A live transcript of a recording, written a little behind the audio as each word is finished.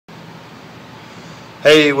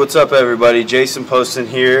Hey, what's up everybody? Jason Poston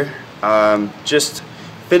here. Just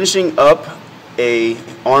finishing up a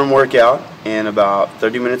arm workout and about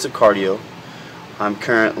 30 minutes of cardio. I'm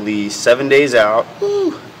currently 7 days out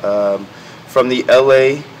from the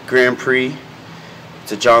LA Grand Prix.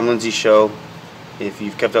 It's a John Lindsay show. If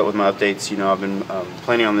you've kept up with my updates, you know I've been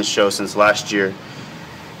planning on this show since last year.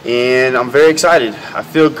 And I'm very excited. I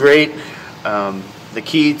feel great. The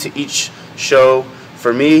key to each show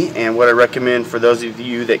for me, and what I recommend for those of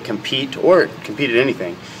you that compete or compete at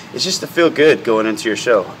anything, is just to feel good going into your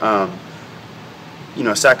show. You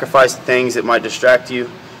know, sacrifice things that might distract you.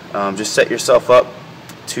 Just set yourself up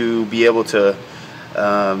to be able to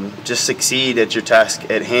just succeed at your task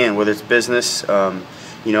at hand, whether it's business.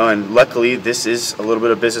 You know, and luckily this is a little bit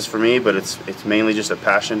of business for me, but it's mainly just a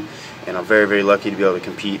passion, and I'm very, very lucky to be able to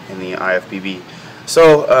compete in the IFBB.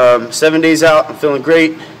 So 7 days out, I'm feeling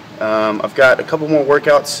great. I've got a couple more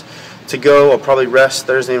workouts to go. I'll probably rest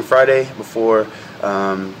Thursday and Friday before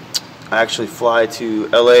I actually fly to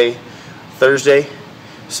LA Thursday.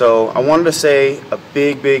 So I wanted to say a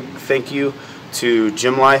big, big thank you to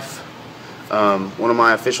Gym Life, one of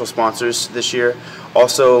my official sponsors this year.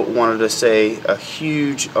 Also wanted to say a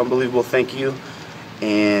huge, unbelievable thank you,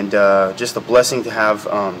 and just a blessing to have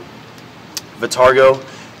Vitargo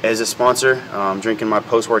as a sponsor. I'm drinking my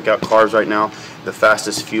post-workout carbs right now, the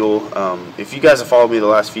fastest fuel. If you guys have followed me the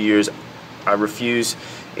last few years, I refuse,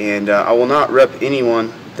 and I will not rep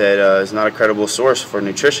anyone that is not a credible source for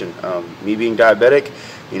nutrition. Me being diabetic,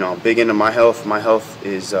 you know, I'm big into my health. My health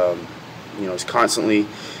is, you know, is constantly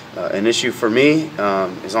an issue for me.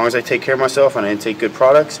 As long as I take care of myself and I take good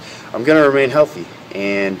products, I'm going to remain healthy.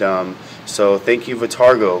 And so thank you,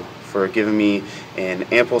 Vitargo, for giving me an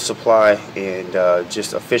ample supply and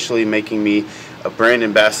just officially making me a brand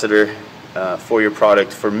ambassador for your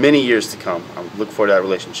product for many years to come. I look forward to that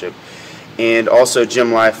relationship. And also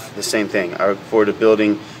Gym Life, the same thing. I look forward to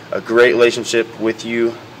building a great relationship with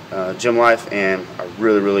you, Gym Life, and I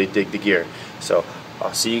really, really dig the gear. So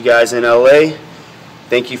I'll see you guys in LA.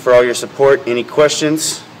 Thank you for all your support. Any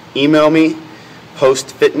questions, email me,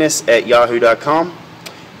 postfitness@yahoo.com,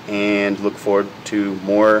 and look forward to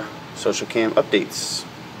more social cam updates.